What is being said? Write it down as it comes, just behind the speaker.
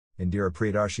Indira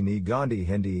Priyadarshini Gandhi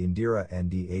Hindi Indira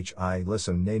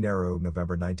Gandhi Nehru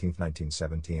November 19,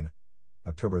 1917.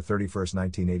 October 31,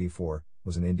 1984,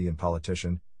 was an Indian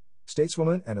politician,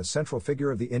 stateswoman and a central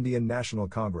figure of the Indian National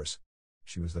Congress.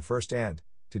 She was the first and,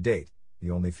 to date,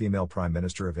 the only female Prime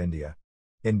Minister of India.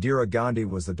 Indira Gandhi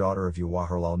was the daughter of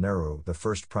Jawaharlal Nehru, the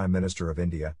first Prime Minister of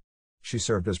India. She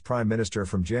served as Prime Minister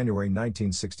from January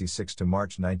 1966 to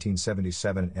March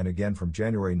 1977 and again from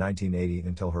January 1980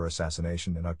 until her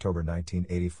assassination in October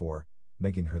 1984,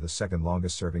 making her the second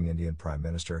longest-serving Indian Prime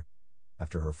Minister,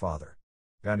 after her father.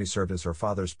 Gandhi served as her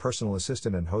father's personal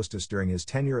assistant and hostess during his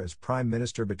tenure as Prime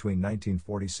Minister between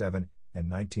 1947 and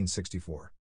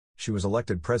 1964. She was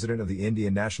elected President of the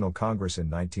Indian National Congress in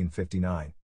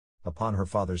 1959. Upon her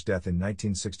father's death in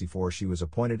 1964 she was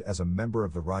appointed as a member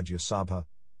of the Rajya Sabha,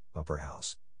 Upper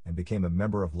House, and became a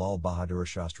member of Lal Bahadur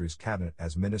Shastri's cabinet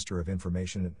as Minister of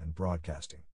Information and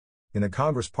Broadcasting. In the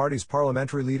Congress Party's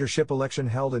parliamentary leadership election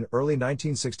held in early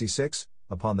 1966,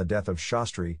 upon the death of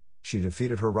Shastri, she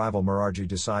defeated her rival Morarji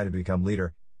Desai to become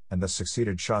leader, and thus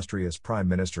succeeded Shastri as Prime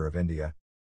Minister of India.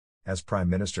 As Prime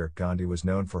Minister, Gandhi was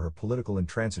known for her political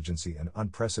intransigency and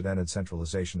unprecedented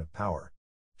centralization of power.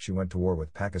 She went to war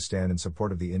with Pakistan in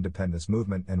support of the independence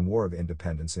movement and War of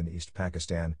Independence in East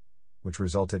Pakistan, which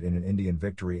resulted in an Indian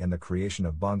victory and the creation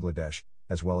of Bangladesh,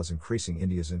 as well as increasing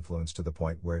India's influence to the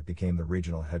point where it became the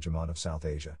regional hegemon of South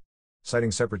Asia.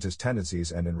 Citing separatist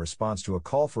tendencies and in response to a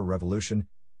call for revolution,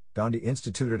 Gandhi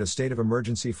instituted a state of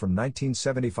emergency from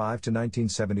 1975 to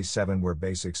 1977 where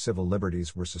basic civil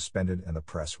liberties were suspended and the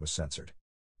press was censored.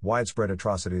 Widespread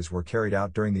atrocities were carried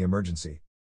out during the emergency.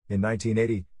 In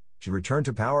 1980, she returned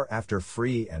to power after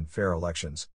free and fair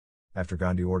elections. After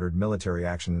Gandhi ordered military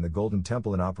action in the Golden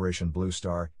Temple in Operation Blue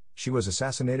Star, she was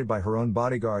assassinated by her own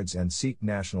bodyguards and Sikh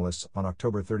nationalists on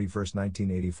October 31,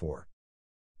 1984.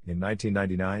 In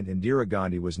 1999, Indira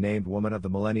Gandhi was named Woman of the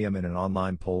Millennium in an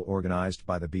online poll organized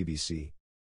by the BBC.